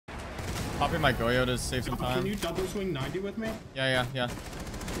Popping my Goyo to save some time. Can you double swing 90 with me? Yeah.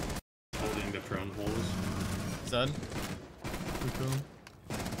 Holding the prone holes. Zed.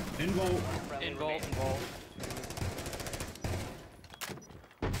 Involt. Involt.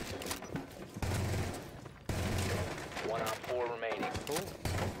 One on 4 remaining. Cool.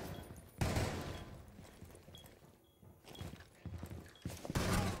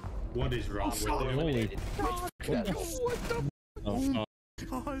 What is wrong with you? Eliminated. Oh, God.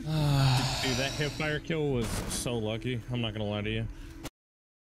 dude, that hipfire kill was so lucky. I'm not gonna lie to you.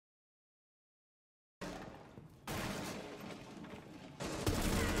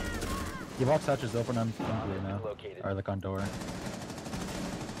 The box hatch is open on blue now. Or like on door.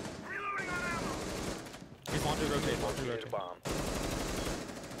 He's want to rotate. Bomb.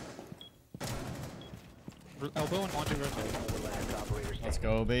 Elbow and want to rotate. Last operator Let's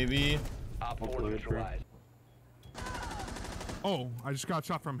go, baby. Op 4 neutralized. Oh, I just got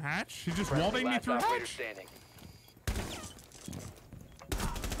shot from hatch. He just Friendly wallbanged me last through operator hatch. standing.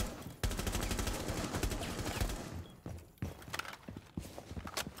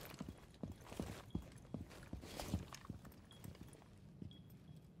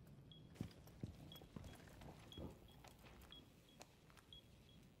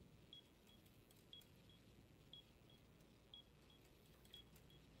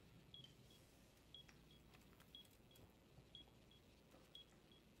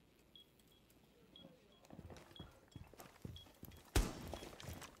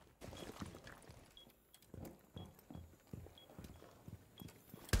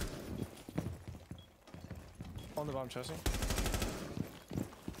 On the bomb chasing.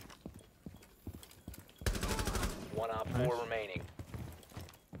 One op 4 remaining.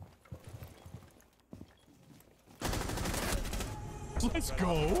 Let's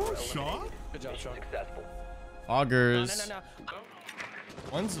go, Shawk. Good job, Shawk. Successful. Augers. No.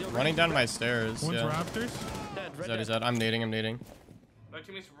 One's running down my stairs. One's Yeah. Raptors. Dead, He's dead. I'm nading. My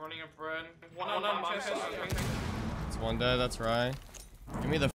teammate's running up red. One on bomb chest. It's one dead. That's right.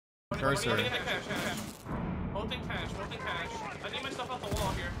 Give me the cursor. Holding cash. I need myself off the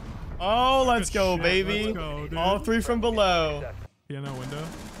wall here. Oh, let's go, Shit, baby. let's go, dude. All 3 from below. Piano window.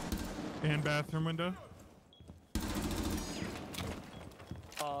 And bathroom window.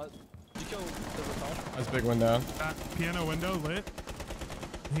 Did you kill the repel? That's a big window. Piano window lit.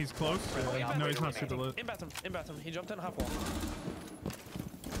 He's close. No, he's not super lit. In bathroom. He jumped in half wall.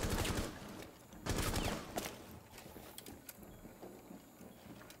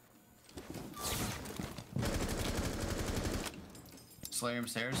 Slayer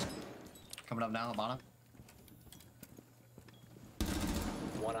upstairs. Coming up now, the bottom.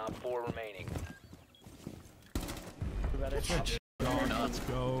 One op 4 remaining. Let's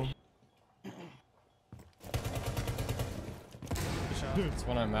go. Dude, It's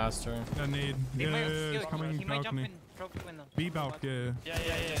one on master. I need. Yeah, it's coming balcony. B balk, yeah. Yeah.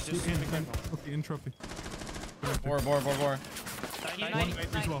 Just In trophy. Four. One as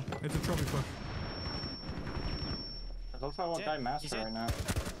well. It's a trophy push. Looks like one guy master right now.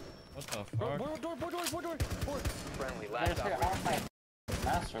 What the fuck? Door. Friendly last operator.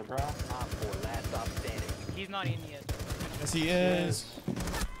 Master, bro. Op 4 last stop standing. He's not in yet. Yes, he is.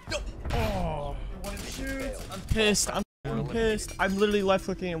 Oh, I'm pissed. I'm pissed. I'm literally left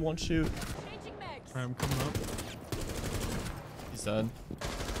clicking and won't shoot. Alright, I'm coming up. He's dead.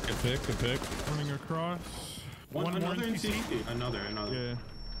 Good pick. Running across. One another in CT. CT. Another. Yeah.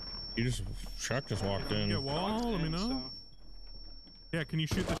 Shawk just walked in. Yeah, wall, let me know. Yeah, can you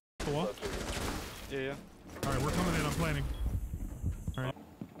shoot the wall? Yeah. Alright, we're coming in, I'm planning. Alright.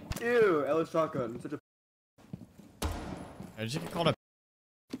 Ew, Ellis shotgun. Such a. I just get called a.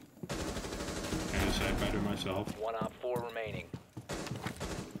 I just I better myself. One op 4 remaining.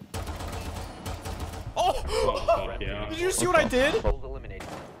 Oh! Oh, fuck yeah. Did you see what I did? Holes eliminated.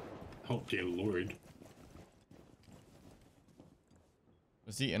 Oh, dear lord.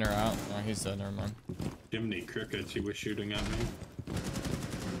 Was he in or out? No, he's dead. Never mind. Dimny crickets, he was shooting at me.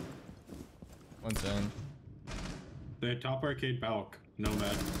 One's in. The top arcade balk.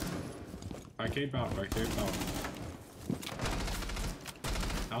 Nomad. Arcade balk.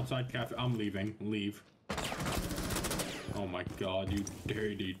 Outside cafe. I'm leaving. Leave. Oh my god, you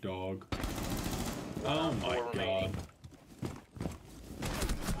dirty dog. Oh my god.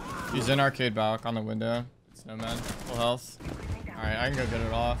 He's in arcade balk on the window. It's Nomad. Full health. Alright, I can go get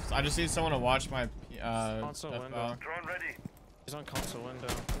it off. I just need someone to watch my Console window. Drone ready. He's on console window.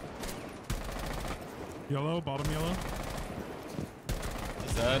 Yellow, bottom yellow.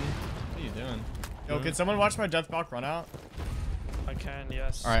 He's dead. What are you doing? Yo, can someone watch my death balk run out? I can,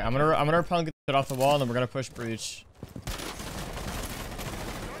 yes. Alright, I'm gonna repel and get it off the wall, and then we're gonna push breach.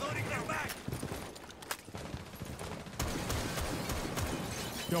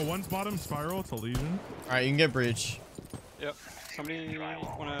 Yo, one's bottom spiral. It's a Legion. All right, you can get breach. Yep. Somebody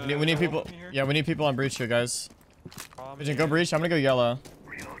wanna... We need people. Yeah, we need people on breach here, guys. Vision, go breach. I'm gonna go yellow.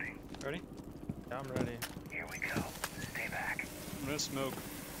 Ready? Yeah, I'm ready. Here we go. Stay back. I'm gonna smoke.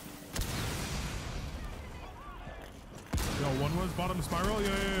 Yo, one was bottom spiral. Yo.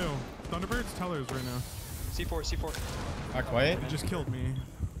 Thunderbird's tellers right now. C4. Back white. It just killed me.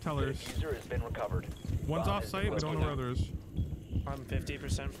 Tellers. Diffuser has been recovered. One's off site. We don't know where others. I'm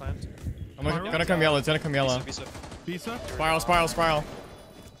 50% plant. I'm gonna come yellow. It's gonna come yellow. Visa. Spiral.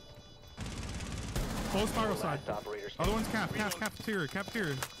 Full spiral side. Other one's cafeteria.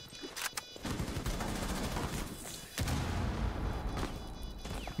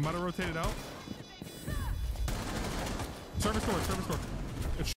 I'm about to rotate it out. Service door.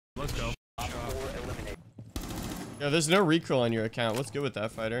 It's let's go. Yeah, there's no recoil on your account. What's good with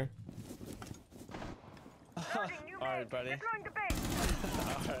that, fighter? Alright, buddy.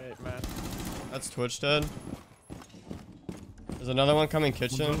 Alright, man. That's Twitch dead. There's another one coming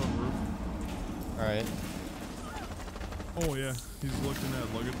kitchen. Alright. Oh yeah, he's looking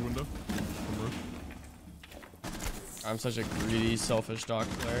at luggage window. I'm such a greedy, selfish dock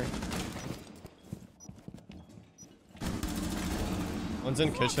player. One's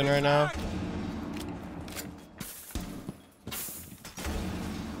in kitchen right now.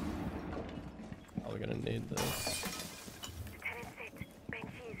 Probably gonna need this.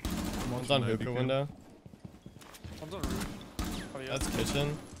 One's on hookah window. One's on roof. Oh, yeah. That's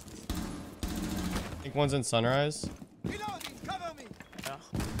kitchen. I think one's in sunrise. Yeah.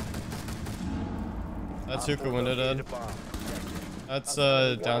 That's hookah window dead. That's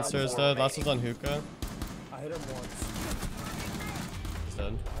downstairs dead. Last one's on hookah. I hit him once. He's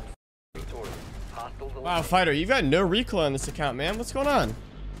dead. Wow, fighter, you've got no recoil on this account, man. What's going on?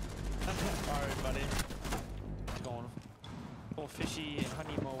 Alright, buddy. It's going. Full fishy and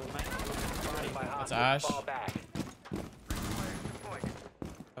honey mode, man. That's Ash. Oh.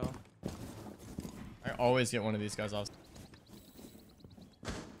 I always get one of these guys off.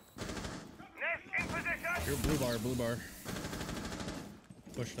 You're blue bar.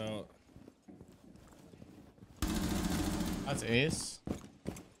 Pushed out. That's Ace.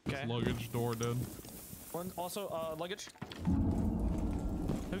 Okay. Luggage door dead. One also luggage.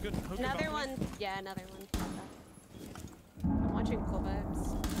 Another one. Yeah, another one. I'm watching Cool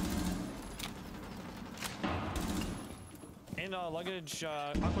Vibes. And luggage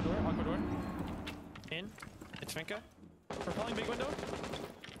aqua door. In. It's Finka. Propelling big window.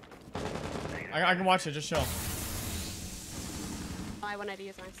 I can watch it, just chill. Oh, I wanted to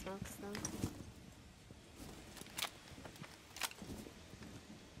use my smokes though.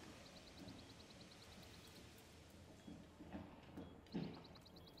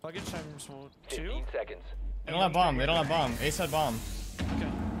 Luggage times 2. 15 seconds. They don't have bomb. Ace had bomb. Okay.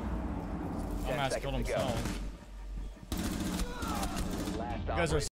 Dumbass killed himself. Last You guys are